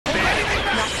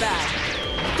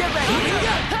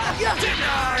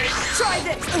Try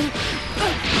this.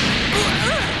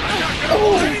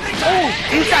 Oh,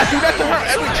 he got to do that to her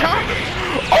every time.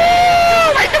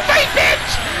 Oh, right in the face,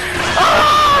 bitch.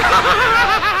 Oh.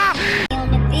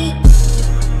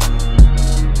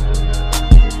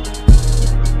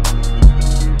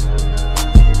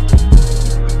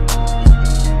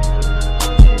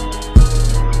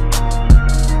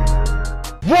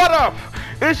 What up?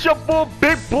 It's your boy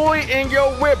Big Boy, and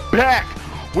yo, we're back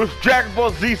with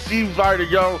Dragonball Z Season Fighter,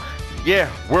 yo.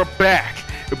 Yeah, we're back.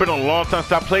 It's been a long time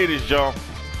since I played this, yo.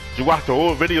 You watch the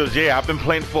old videos, yeah, I've been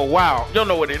playing for a while. Y'all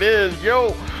know what it is,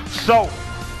 yo. So,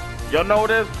 y'all know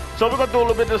this? So we're gonna do a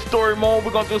little bit of story mode. We're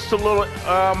gonna do some little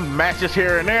matches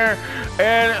here and there.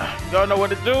 And y'all know what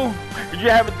to do. If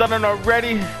you haven't done it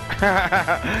already,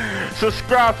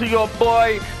 subscribe to your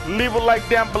boy, leave a like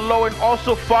down below, and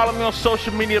also follow me on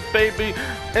social media, baby.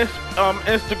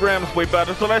 Instagram is way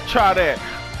better, so let's try that.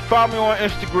 Follow me on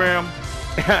Instagram,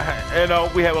 and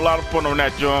we have a lot of fun on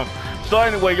that, John. So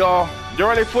anyway, y'all, you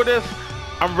ready for this?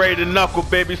 I'm ready to knuckle,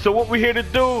 baby. So what we're here to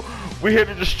do, we're here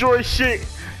to destroy shit,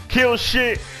 kill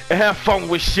shit, and have fun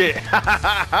with shit.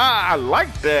 I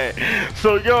like that.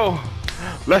 So yo,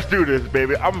 let's do this,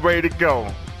 baby. I'm ready to go.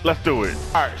 Let's do it.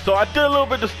 Alright, so I did a little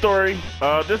bit of story.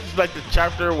 This is like the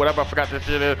chapter, whatever, I forgot this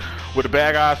shit is, with the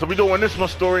bad guys. So we're doing this one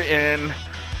story, and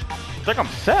I think I'm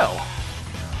Cell.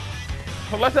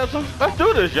 So let's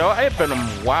do this, yo. I ain't been a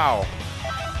while.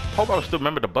 Hope I still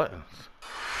remember the buttons.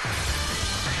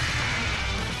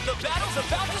 The battle's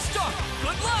about to start.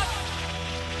 Good luck.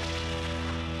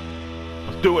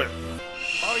 Let's do it.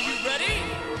 Are you ready?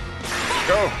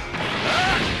 Go.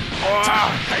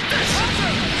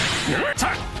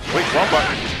 Wait, wrong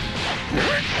button.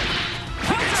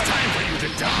 It's time for you to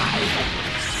die.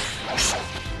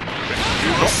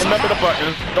 Don't remember the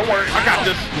buttons. Don't worry, I got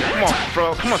this. Come on,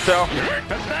 bro. Come on, Cell.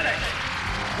 Pathetic.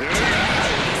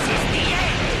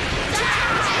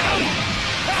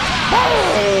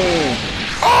 Oh!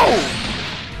 Oh!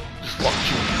 Just fucked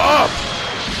you up.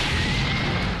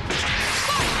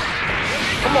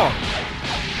 Come on.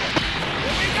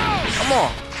 Come on.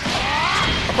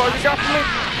 That's all you got for me?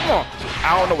 Come on. I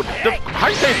don't know what the how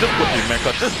you say difficulty, man,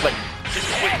 cause this is like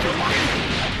way too much.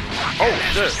 Oh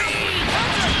shit.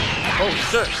 Oh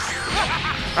shit.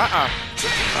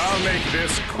 I'll make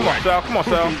this quick. Come on, Sal. Come on,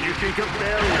 Sal. You think a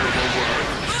barrier will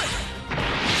work?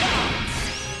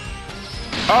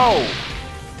 Oh.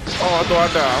 Oh, I thought I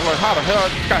died. I'm like, how the hell I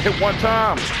just got hit one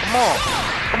time? Come on.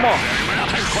 Come on. Well, I'm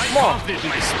quite Come on. confident in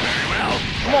myself. Very well.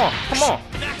 Come on. Come on.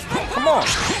 Come on.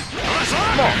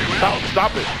 Come on.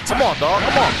 Stop it. Come on, dog.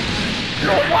 Come on. You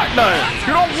don't want nothing.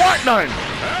 You don't want nothing.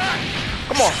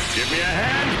 Come on. Give me a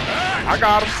hand. I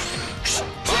got him.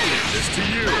 I'll leave this to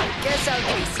you. Guess I'll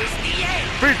do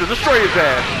 68. Frieza, destroy his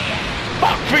ass.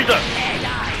 Fuck, Frieza.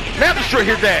 Now destroy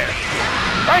his ass.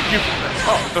 Thank you.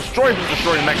 Oh, destroy him,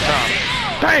 destroy him next time.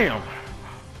 Damn.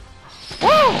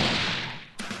 Woo.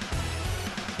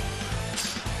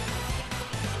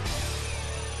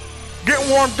 Get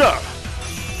warmed up.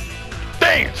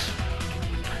 Dance.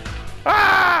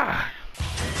 Ah.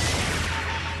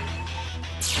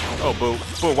 Oh, boo.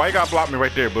 Boo, why you gotta block me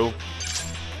right there, boo?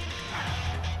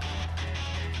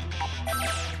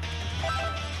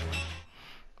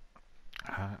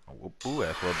 We'll boo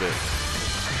ass for a bit.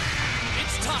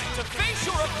 It's time to face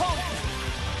your opponent.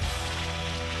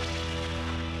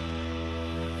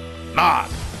 Nah.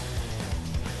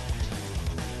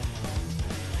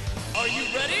 Are you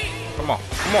ready? Come on.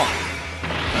 Come on.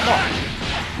 Come on.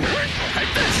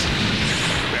 Take this.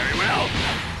 Very well.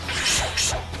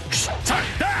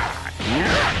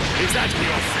 Is that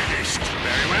you're finished?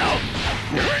 Very well.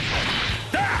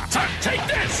 Take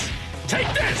this. Take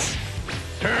this.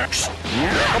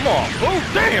 Come on. Oh,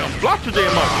 damn. Block your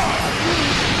damn monkey.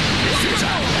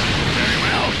 Very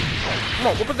well. Come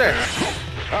on, whoop it there.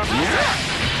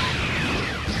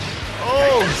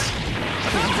 Oh.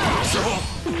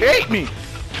 He ate me.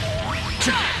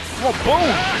 Come on,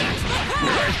 boom.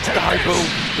 Just die, boo.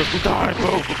 Just die,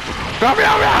 boo. Come here.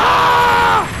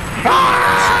 Ah! Ah!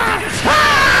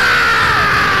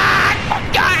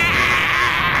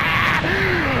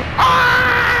 Ah!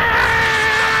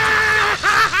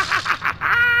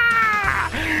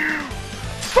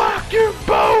 Fuck you,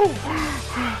 boo.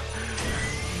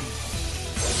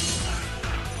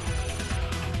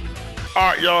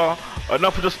 Alright, y'all.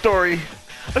 Enough of the story.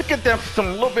 Let's get down to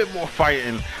some little bit more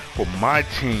fighting for my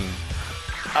team.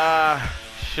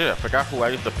 Shit, I forgot who I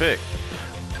used to pick.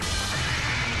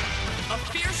 A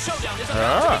fierce showdown is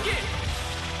about to begin.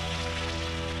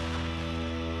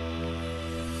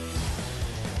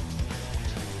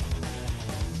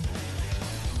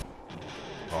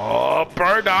 Oh,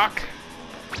 Burdock.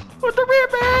 with the rear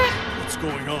man. What's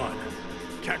going on?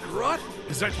 Kakarot?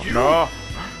 Is that you? No.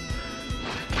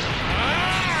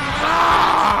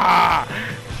 Ah!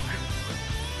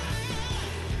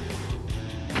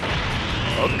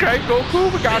 Okay,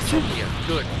 Goku, we got you. Be a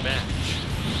good match.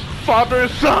 Father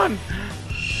and son.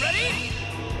 Ready?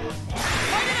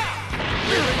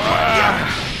 Fight it out!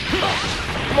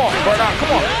 Come on, burn out,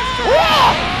 come on. Whoa!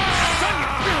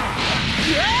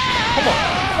 Come on,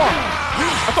 come on.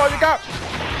 That's all you got.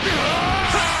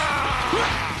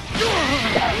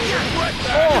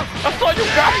 Oh, that's all you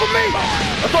got for me.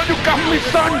 That's all you got for me,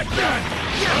 son.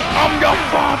 I'm your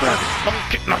father. I'm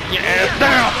knocking your ass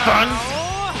down, son.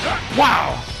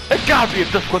 Wow, it gotta be a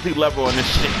difficulty level on this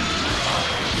shit.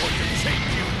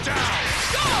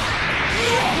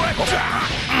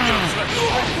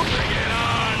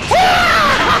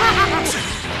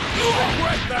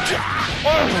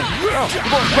 You're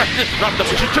gonna break this, not the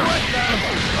Vegeta.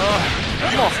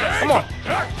 Come on, come on.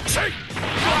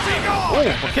 Oh, a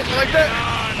kick like that?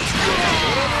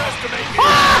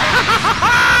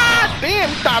 Damn,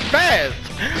 stop fast.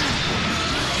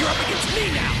 You're up against me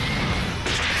now.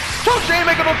 Choke ain't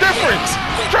making no difference.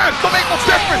 Trans don't make no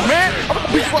difference, man. I'm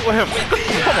gonna beat you up with him.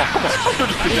 Come on, come on. Don't do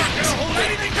this to me.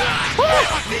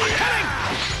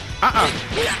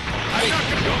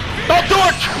 Don't do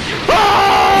it!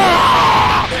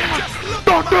 Ah!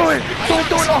 Don't do it! Don't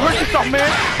do it! Don't hurt yourself,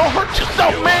 man! Don't hurt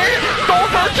yourself, man! Don't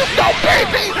hurt yourself,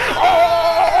 baby!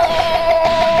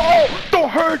 Oh! Don't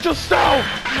hurt yourself!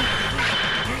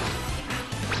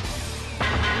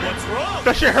 What's wrong?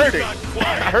 That shit hurting.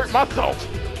 I hurt myself.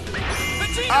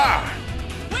 Ah!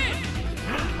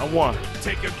 I won.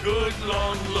 Take a good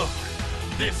long look.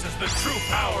 This is the true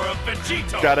power of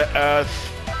Vegito. Got it,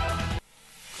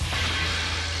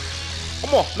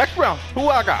 Come on, next round. Who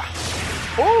I got?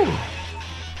 Ooh.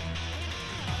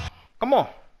 Come on.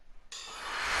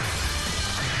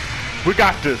 We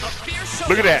got this.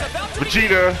 Look at that.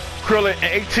 Vegeta, Krillin, and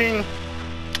 18.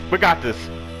 We got this.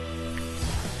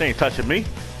 They ain't touching me.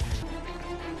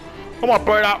 Come on,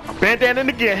 bird out. Bandana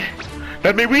again.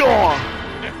 That means we on.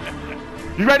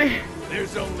 You ready?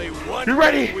 There's only one. You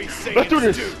ready? We say Let's do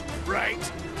this. Right?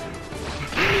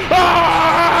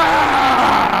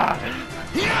 Ah!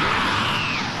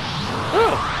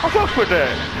 Oh, I fuck with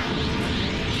that.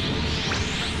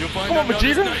 You'll find Come on, out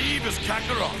Vegeta. naive as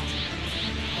Kakarot.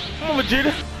 Come on,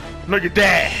 Vegeta. No, you're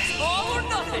dead. All or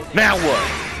nothing. Now what?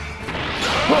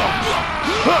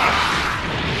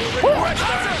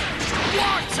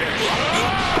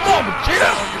 Come on,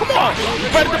 Vegeta. Come on. You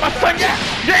better than my son yet?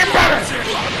 You ain't better.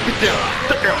 Get down.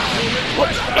 Get down.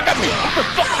 Look at me. I'm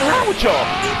just fucking around with y'all.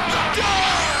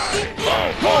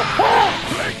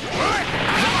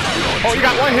 Oh, you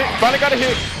got one hit. Finally got a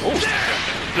hit. Oh,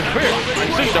 disappeared. I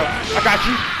see though. I got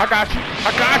you. I got you. I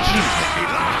got you.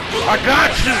 I got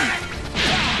you.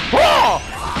 Oh!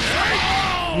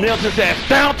 Nailed his ass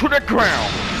down to the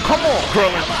ground. Come on,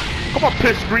 Krillin. Come on,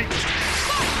 piss streak.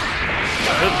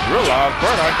 Just realized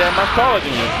Bert ain't that much taller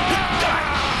than you.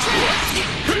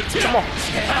 Come on.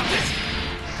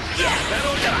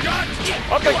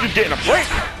 I think you're getting a break.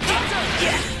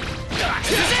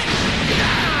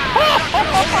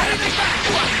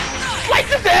 Slice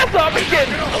his ass up again.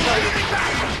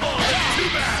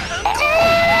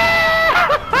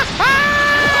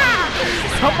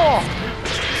 Come on.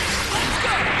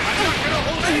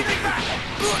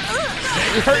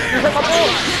 You hurt my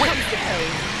boy. Wait.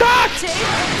 Dodge!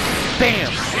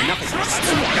 Damn. Not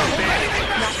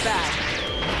bad.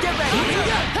 Get ready.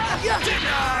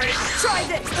 Try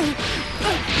this.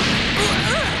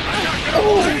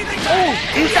 Oh,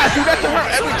 you gotta do that to her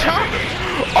every time.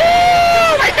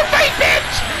 Oh, right in the face,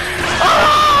 bitch! Oh!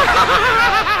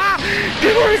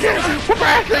 Get her again. Put her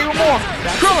ass even more.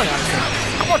 Krillin,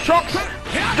 come on, Trunks.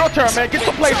 Your turn, man. Get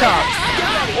some playtime.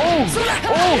 Oh,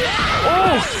 oh,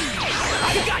 oh.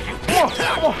 Come on,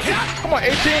 come on, come on,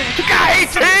 18. You got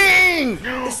 18.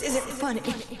 This isn't funny.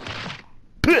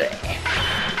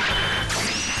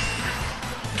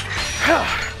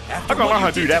 I'm gonna learn how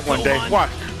to do that one day. Watch.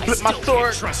 Flip my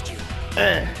sword. Trust you.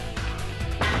 I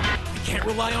can't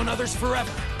rely on others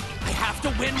forever. I have to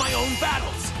win my own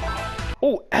battles.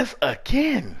 Oh, S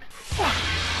again.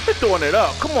 We're throwing it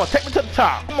up. Come on, take me to the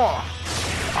top. Come on.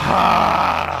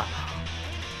 Ah.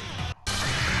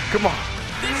 Come on.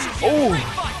 Oh.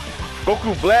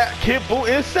 Goku, Black, Kid Buu,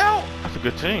 and Cell. That's a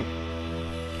good team.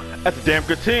 That's a damn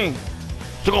good team.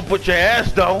 So gonna put your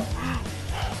ass though.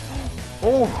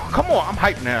 Oh, come on. I'm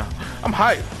hyped now. I'm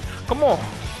hyped. Come on.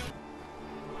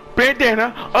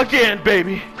 Bandana again,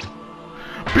 baby.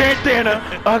 Bandana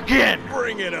again.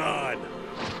 Bring it on.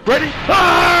 Ready?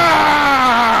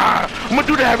 Ah! I'm gonna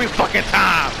do that every fucking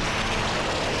time.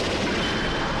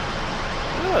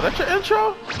 Yeah, that's your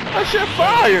intro? That shit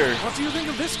fire. What do you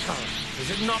think of this color?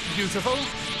 Is it not beautiful?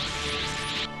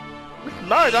 It's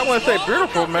nice. I wouldn't say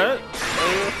beautiful, man.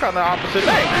 It's kind of opposite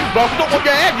name. But if you don't want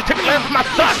your ass, you take a land from my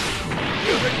son.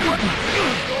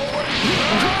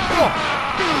 Come on.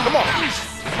 Come on.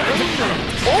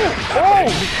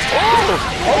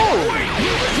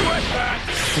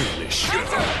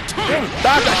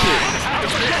 Dodge that shit.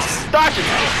 Dodge it.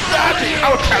 Dodge it.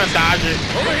 I was trying to dodge it.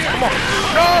 Come on.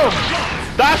 No.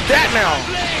 Dodge that now.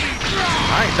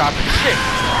 I ain't dodging shit.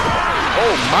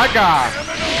 Oh my God.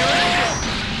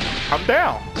 I'm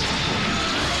down.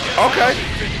 Okay.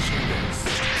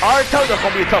 I already told you it's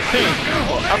gonna be a tough team.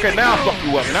 Okay, now I'll fuck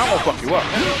you up. Now I'm gonna fuck you up.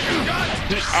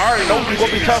 I already know you're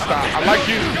gonna be tough now. I like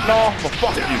you. No, I'm gonna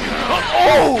fuck you.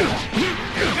 Oh!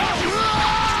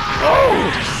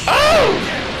 Oh! Oh!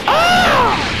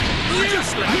 Oh!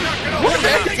 What the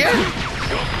heck again?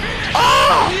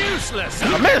 Oh!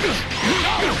 I missed.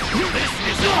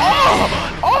 Oh!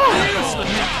 Oh!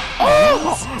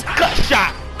 Oh! Gut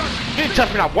shot. You didn't touch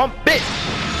me not one bit.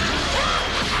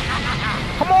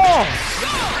 Come on.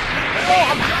 Come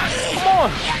on. Come on.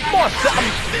 Come on.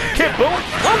 Kid Boo.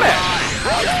 Where am I at?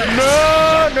 No,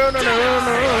 no, no, no,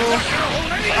 no.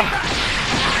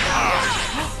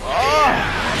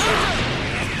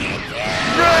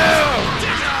 No.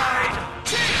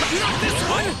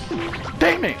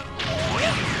 Damn it.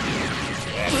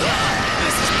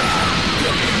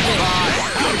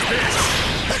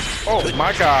 Oh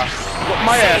my God.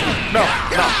 My ass. No,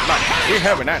 no, no. We ain't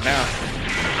having that now.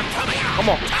 Come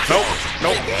on. Nope.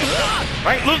 Nope.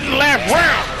 I ain't losing the last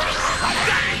round.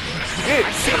 Yeah,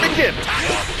 see me get.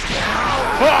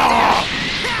 Oh.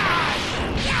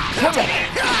 Come on.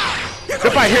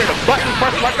 If I hear the button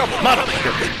press like a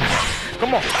motherfucker.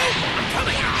 Come on.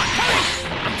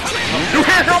 You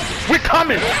hear him? We're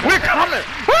coming. We're coming.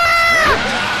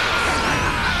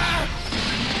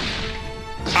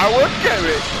 I will get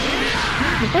it.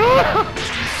 Come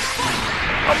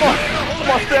on. Come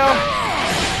on, Stell.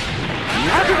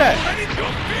 How do that?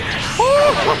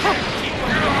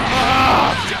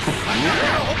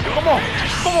 Come on.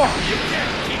 Come on.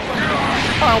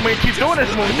 I don't mean keep doing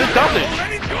this move. It just does it.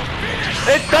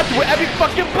 It does it with every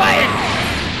fucking play.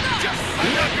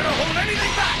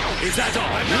 Is that all?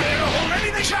 I'm not gonna hold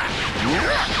anything back.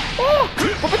 Oh,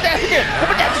 what was that again? What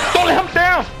was that? Don't let him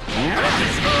down.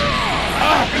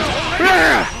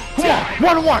 Come on,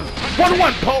 1-1.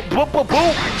 1-1.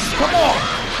 Boo. Come on.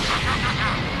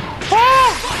 Oh.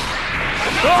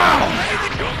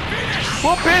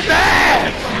 Whoop his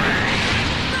ass.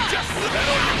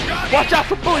 Watch out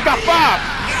for Boo. He got 5. I'm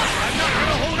not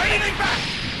gonna hold anything back.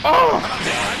 Oh. I'm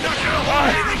not gonna hold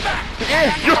anything back. Yeah,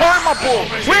 you heard my bull.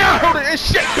 We ain't holding this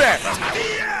shit back.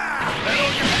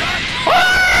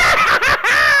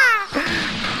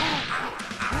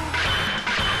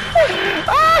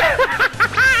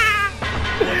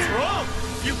 What's wrong?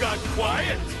 You got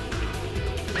quiet.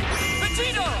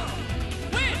 Vegeta!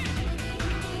 Win!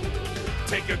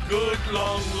 Take a good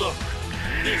long look.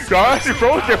 Guys, you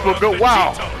froze there for a good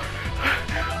while.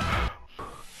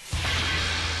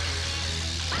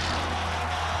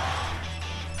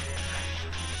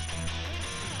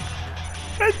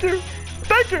 Thank you.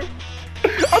 Thank you.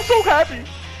 I'm so happy.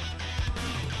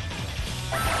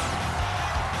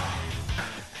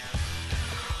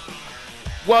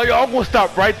 Well, y'all, I'm gonna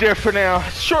stop right there for now.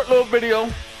 Short little video.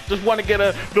 Just want to get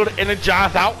a little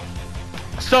energized out.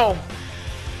 So,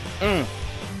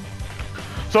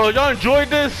 so if y'all enjoyed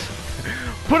this,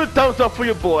 put a thumbs up for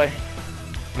your boy.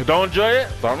 If you don't enjoy it,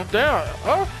 thumbs down.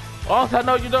 Also, I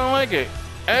know you don't like it.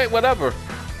 Hey, whatever.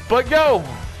 But yo,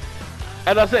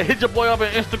 as I said, hit your boy up on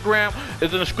Instagram.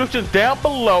 It's in the description down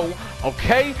below.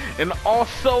 Okay? And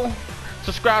also,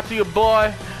 subscribe to your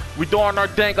boy. We doing our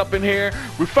thing up in here.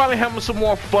 We finally having some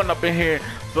more fun up in here.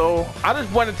 So I just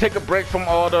want to take a break from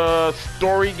all the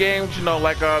story games, you know,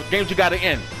 like games you gotta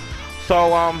end.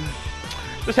 So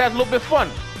just have a little bit of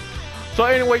fun. So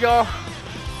anyway, y'all,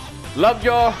 love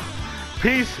y'all.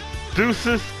 Peace,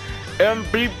 deuces, and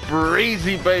be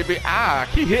breezy, baby. Ah,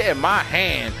 keep hitting my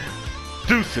hand.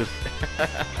 Deuces.